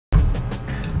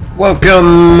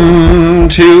Welcome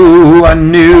to a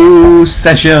new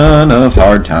session of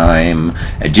Hard Time.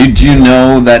 Did you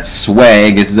know that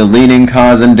swag is the leading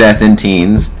cause in death in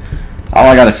teens? All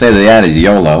I gotta say to that is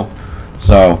YOLO.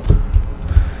 So,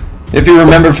 if you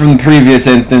remember from the previous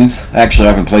instance, actually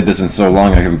I haven't played this in so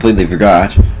long I completely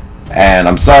forgot, and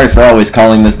I'm sorry for always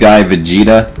calling this guy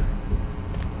Vegeta.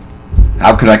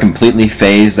 How could I completely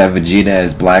phase that Vegeta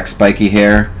has black spiky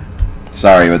hair?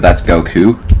 Sorry, but that's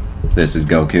Goku. This is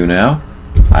Goku now.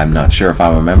 I'm not sure if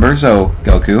I'm a member, so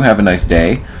Goku, have a nice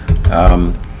day.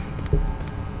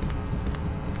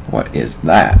 What is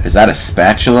that? Is that a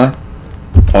spatula?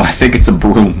 Oh, I think it's a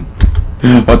broom.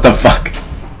 What the fuck?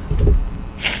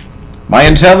 My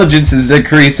intelligence is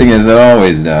decreasing as it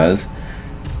always does.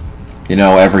 You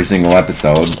know, every single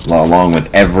episode, along with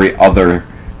every other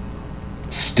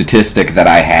statistic that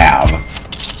I have.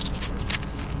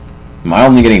 Am I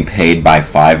only getting paid by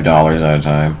 $5 at a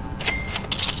time?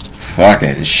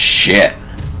 Fucking shit.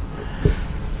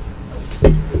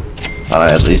 Thought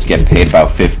I'd at least get paid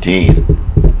about 15.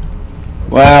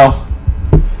 Well,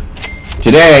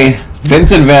 today,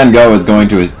 Vincent Van Gogh is going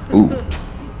to his... Ooh.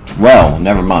 Well,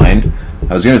 never mind.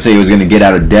 I was going to say he was going to get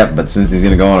out of debt, but since he's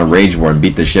going to go on a rage war and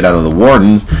beat the shit out of the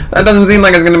wardens, that doesn't seem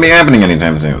like it's going to be happening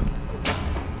anytime soon.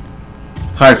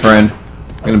 Hi, friend.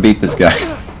 I'm going to beat this guy.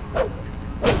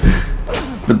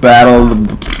 It's the battle of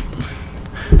the...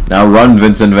 Now run,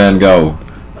 Vincent Van Gogh.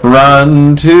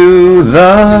 Run to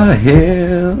the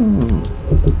hills.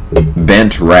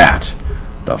 Bent rat.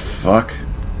 The fuck?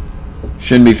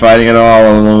 Shouldn't be fighting at all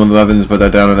alone with weapons. Put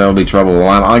that down or there'll be trouble.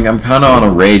 Well, I'm kind of on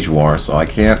a rage war, so I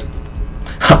can't...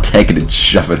 I'll take it and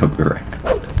shove it up your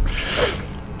ass.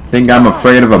 Think I'm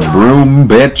afraid of a broom,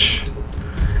 bitch?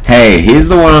 Hey, he's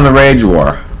the one on the rage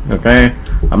war, okay?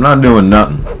 I'm not doing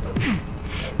nothing.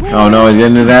 Oh no, he's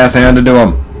getting his ass handed to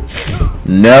him.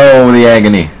 No, the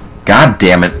agony. God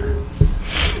damn it.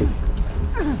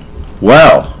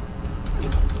 Well.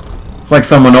 It's like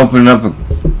someone opening up a...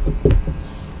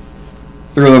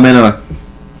 Threw them in a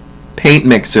paint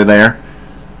mixer there.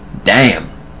 Damn.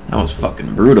 That was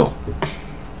fucking brutal.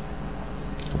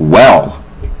 Well.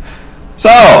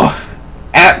 So,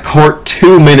 at court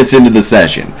 2 minutes into the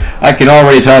session. I can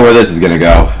already tell where this is gonna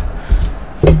go.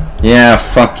 Yeah,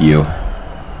 fuck you.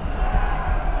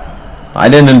 I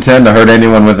didn't intend to hurt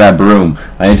anyone with that broom.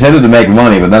 I intended to make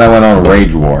money, but then I went on a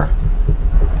rage war.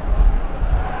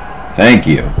 Thank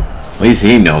you. At least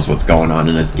he knows what's going on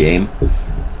in this game.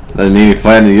 Doesn't mean he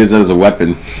planned to use it as a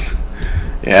weapon.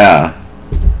 Yeah.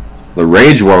 The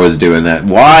rage war was doing that.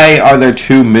 Why are there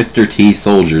two Mr. T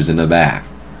soldiers in the back?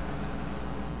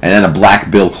 And then a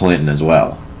black Bill Clinton as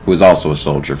well, who is also a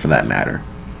soldier for that matter.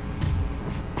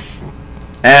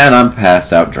 And I'm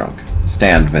passed out drunk.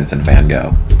 Stand, Vincent Van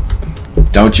Gogh.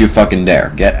 Don't you fucking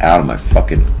dare. Get out of my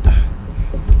fucking...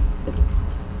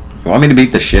 You want me to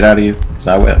beat the shit out of you? Because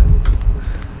I will.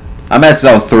 I'm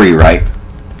SL3, right?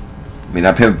 I mean,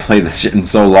 I've played this shit in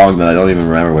so long that I don't even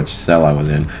remember which cell I was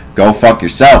in. Go fuck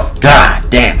yourself. God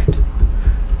damn it.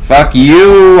 Fuck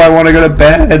you. I want to go to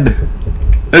bed.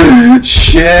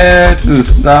 Shit.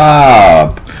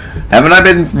 Stop. Haven't I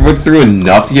been through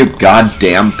enough, you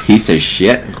goddamn piece of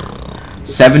shit?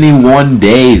 71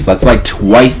 days. That's like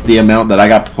twice the amount that I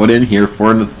got put in here for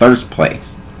in the first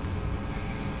place.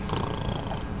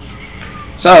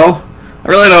 So, I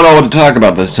really don't know what to talk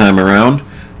about this time around.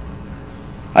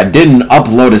 I didn't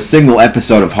upload a single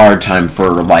episode of Hard Time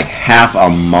for like half a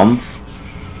month.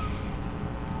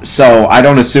 So, I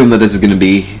don't assume that this is going to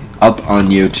be up on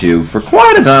YouTube for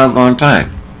quite a long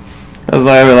time. Because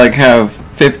I like have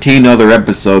 15 other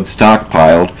episodes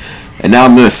stockpiled. And now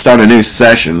I'm going to start a new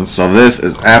session, so this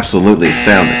is absolutely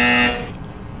astounding.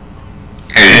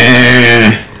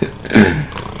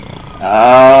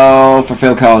 Oh, for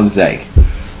Phil Collins' sake.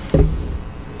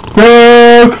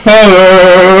 Phil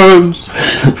Collins!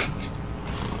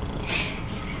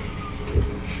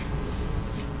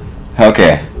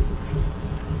 Okay.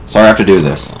 Sorry I have to do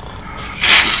this.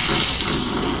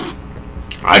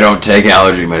 I don't take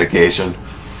allergy medication.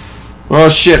 Oh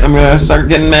shit, I'm gonna start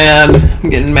getting mad. I'm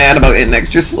getting mad about getting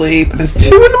extra sleep, and it's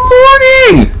 2 in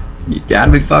the morning! You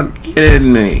gotta be fucking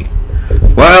kidding me.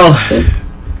 Well,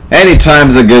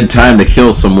 anytime's a good time to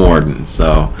kill some wardens,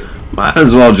 so might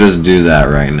as well just do that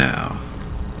right now.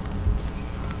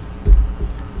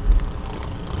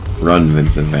 Run,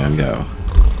 Vincent Van Gogh.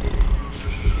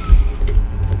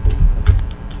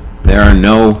 There are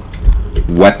no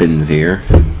weapons here.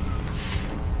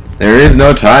 There is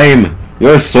no time.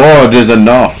 Your sword is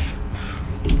enough.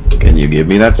 Can you give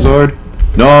me that sword?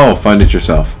 No, find it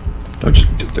yourself. Don't you...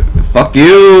 Fuck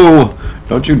you!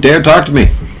 Don't you dare talk to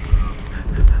me.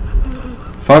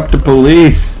 Fuck the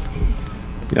police.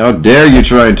 How dare you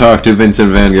try and talk to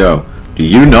Vincent Van Gogh? Do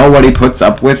you know what he puts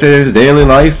up with in his daily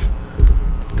life?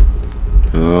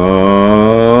 Oh,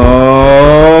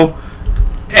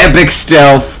 epic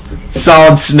stealth.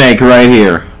 Solid Snake right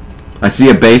here. I see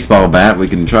a baseball bat. We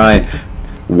can try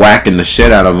whacking the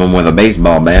shit out of him with a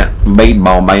baseball bat.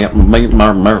 Baseball bat.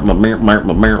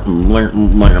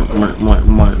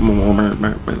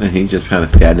 And he's just kind of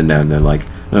standing down there like,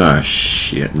 oh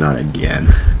shit, not again.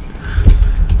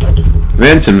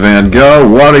 Vincent Van Gogh,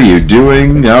 what are you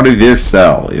doing out of your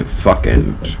cell? You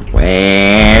fucking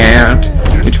twat.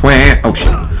 You twat. Oh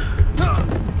shit.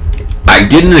 I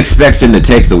didn't expect him to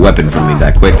take the weapon from me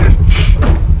that quickly.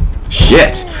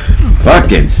 Shit.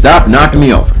 Fucking stop knocking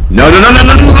me over. No, no, no, no,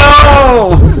 no,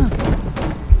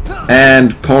 no!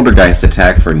 And poltergeist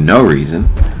attack for no reason.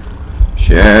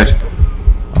 Shit.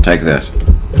 I'll take this.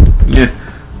 Yeah.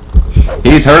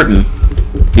 He's hurting.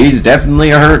 He's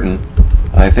definitely a hurting.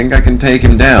 I think I can take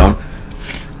him down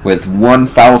with one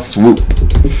foul swoop.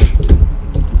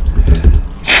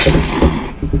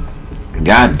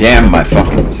 God damn my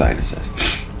fucking sinuses.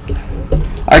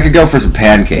 I could go for some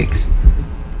pancakes.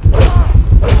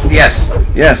 Yes,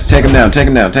 yes, take him down, take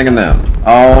him down, take him down.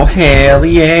 Oh, hell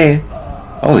yeah.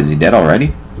 Oh, is he dead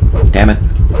already? Damn it.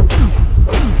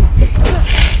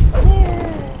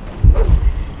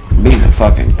 I'm beating the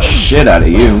fucking shit out of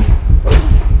you.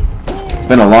 It's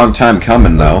been a long time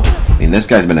coming, though. I mean, this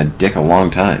guy's been a dick a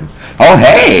long time. Oh,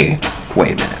 hey!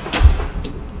 Wait a minute.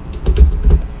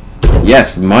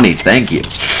 Yes, money, thank you.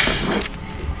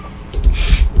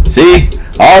 See?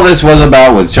 All this was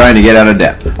about was trying to get out of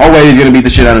debt. Oh wait, he's gonna beat the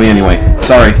shit out of me anyway.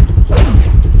 Sorry.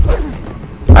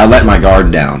 I let my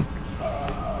guard down.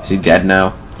 Is he dead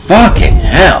now? Fucking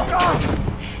hell!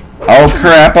 Oh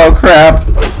crap, oh crap.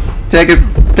 Take it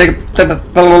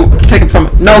from...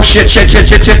 No, shit.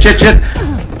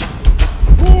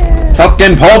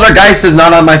 Fucking poltergeist is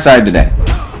not on my side today.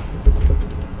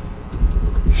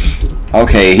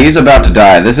 Okay, he's about to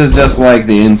die. This is just like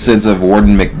the instance of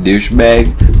Warden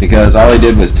McDouchebag, because all he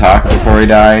did was talk before he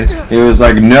died. He was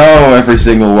like, no, every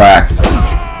single whack.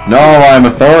 No, I'm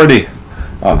authority.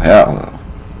 Oh, hell no.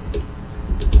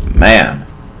 Man.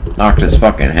 Knocked his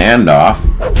fucking hand off.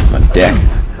 I'm a dick.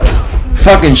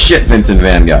 Fucking shit, Vincent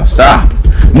Van Gogh. Stop.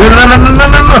 No.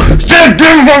 Shit,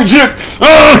 shit.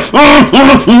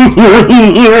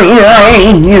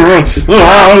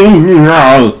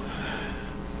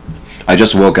 I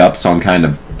just woke up, so I'm kind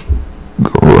of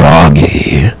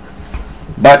groggy.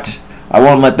 But I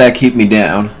won't let that keep me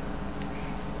down.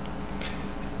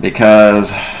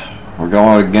 Because we're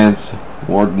going against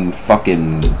Warden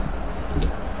fucking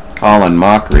Colin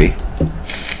Mockery.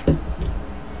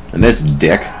 And this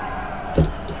dick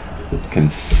can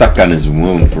suck on his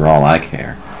wound for all I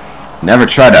care. Never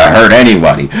tried to hurt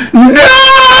anybody. No!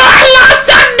 I lost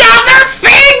another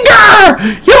finger!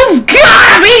 You've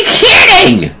gotta be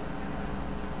kidding!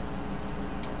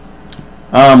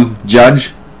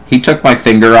 Judge, he took my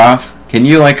finger off. Can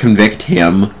you, like, convict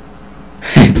him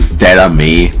instead of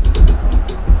me?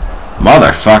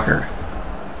 Motherfucker.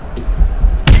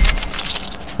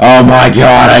 Oh my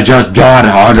god, I just got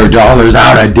 $100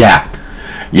 out of debt.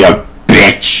 You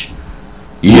bitch.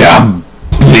 You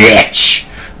bitch.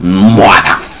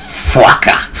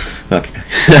 Motherfucker.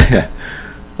 Okay.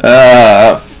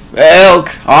 Phil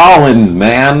Collins,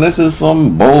 man. This is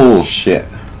some bullshit.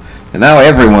 And now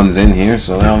everyone's in here,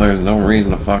 so now there's no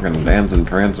reason to fucking dance and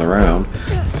prance around.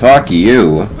 Fuck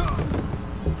you.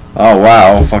 Oh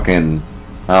wow, fucking...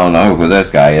 I don't know who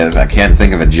this guy is. I can't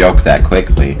think of a joke that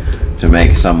quickly to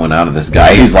make someone out of this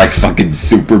guy. He's like fucking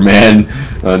Superman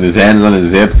on his hands on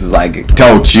his hips. He's like,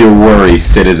 don't you worry,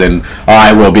 citizen.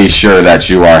 I will be sure that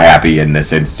you are happy in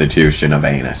this institution of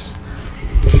anus.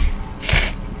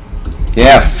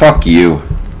 Yeah, fuck you.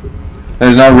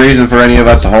 There's no reason for any of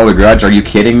us to hold a grudge. Are you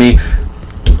kidding me?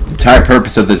 The entire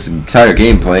purpose of this entire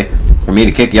gameplay for me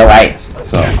to kick your ass.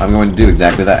 So I'm going to do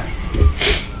exactly that.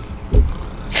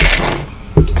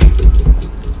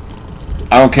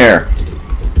 I don't care.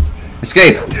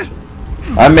 Escape!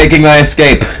 I'm making my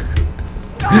escape.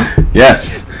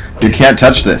 Yes, you can't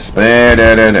touch this. No,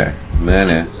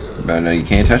 you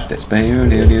can't touch this.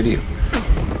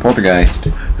 Poltergeist.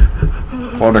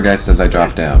 Poltergeist as I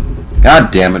drop down.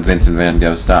 God damn it, Vincent Van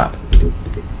Gogh, stop.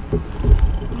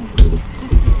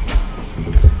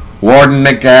 Warden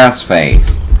McAss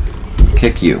face.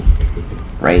 Kick you.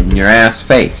 Right in your ass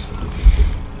face.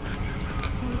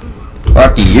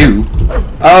 Fuck you.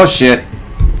 Oh shit.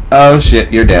 Oh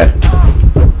shit, you're dead.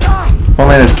 If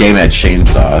only this game had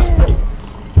chainsaws.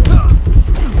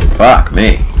 Fuck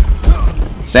me.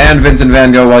 Stand, Vincent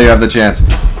Van Gogh, while you have the chance.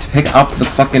 Pick up the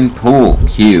fucking pool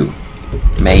cue,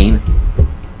 Maine.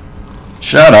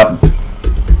 Shut up.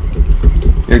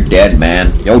 You're dead,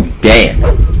 man. Yo, dead.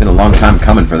 It's been a long time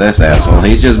coming for this asshole.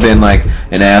 He's just been like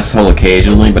an asshole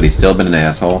occasionally, but he's still been an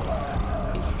asshole.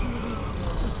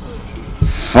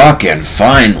 Fucking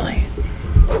finally.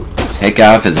 Take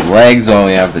off his legs while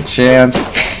we have the chance.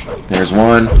 There's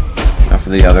one. Now for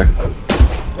the other.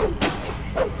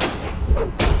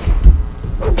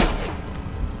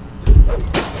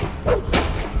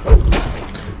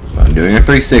 I'm doing a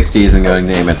 360s and going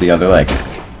to aim at the other leg.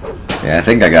 Yeah, I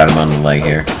think I got him on the leg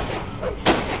here.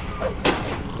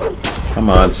 Come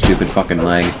on, stupid fucking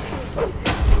leg.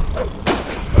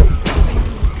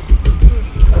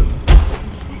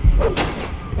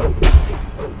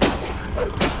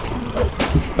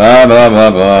 Blah blah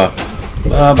blah blah.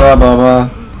 Blah blah blah blah.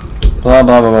 Blah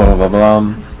blah blah blah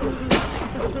blah.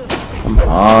 Come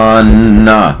on.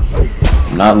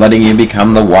 I'm not letting you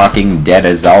become the Walking Dead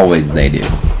as always they do.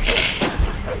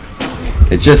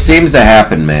 It just seems to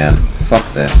happen, man.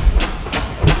 Fuck this.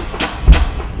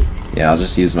 Yeah, I'll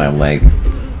just use my leg.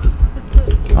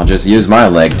 I'll just use my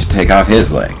leg to take off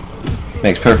his leg.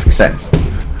 Makes perfect sense.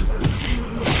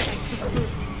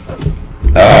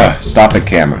 Stop it,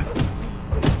 camera.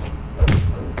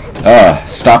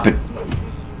 Stop it.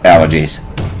 Allergies.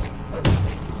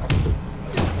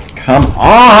 Come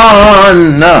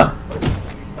on!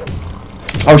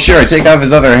 Oh, sure, I take off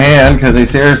his other hand because he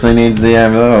seriously needs to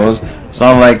have those. It's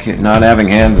not like not having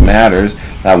hands matters.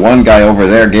 That one guy over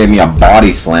there gave me a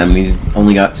body slam and he's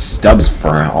only got stubs for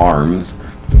arms.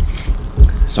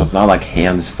 So it's not like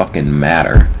hands fucking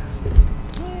matter.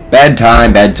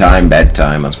 Bedtime, bedtime,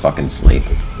 bedtime. Let's fucking sleep.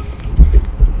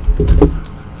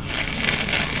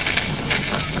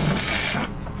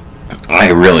 I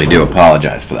really do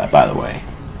apologize for that, by the way.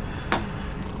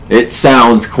 It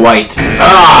sounds quite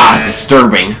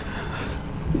disturbing.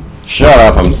 Shut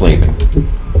up, I'm sleeping.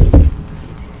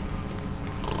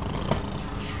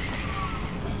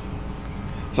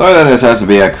 Sorry that this has to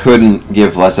be a couldn't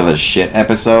give less of a shit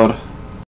episode.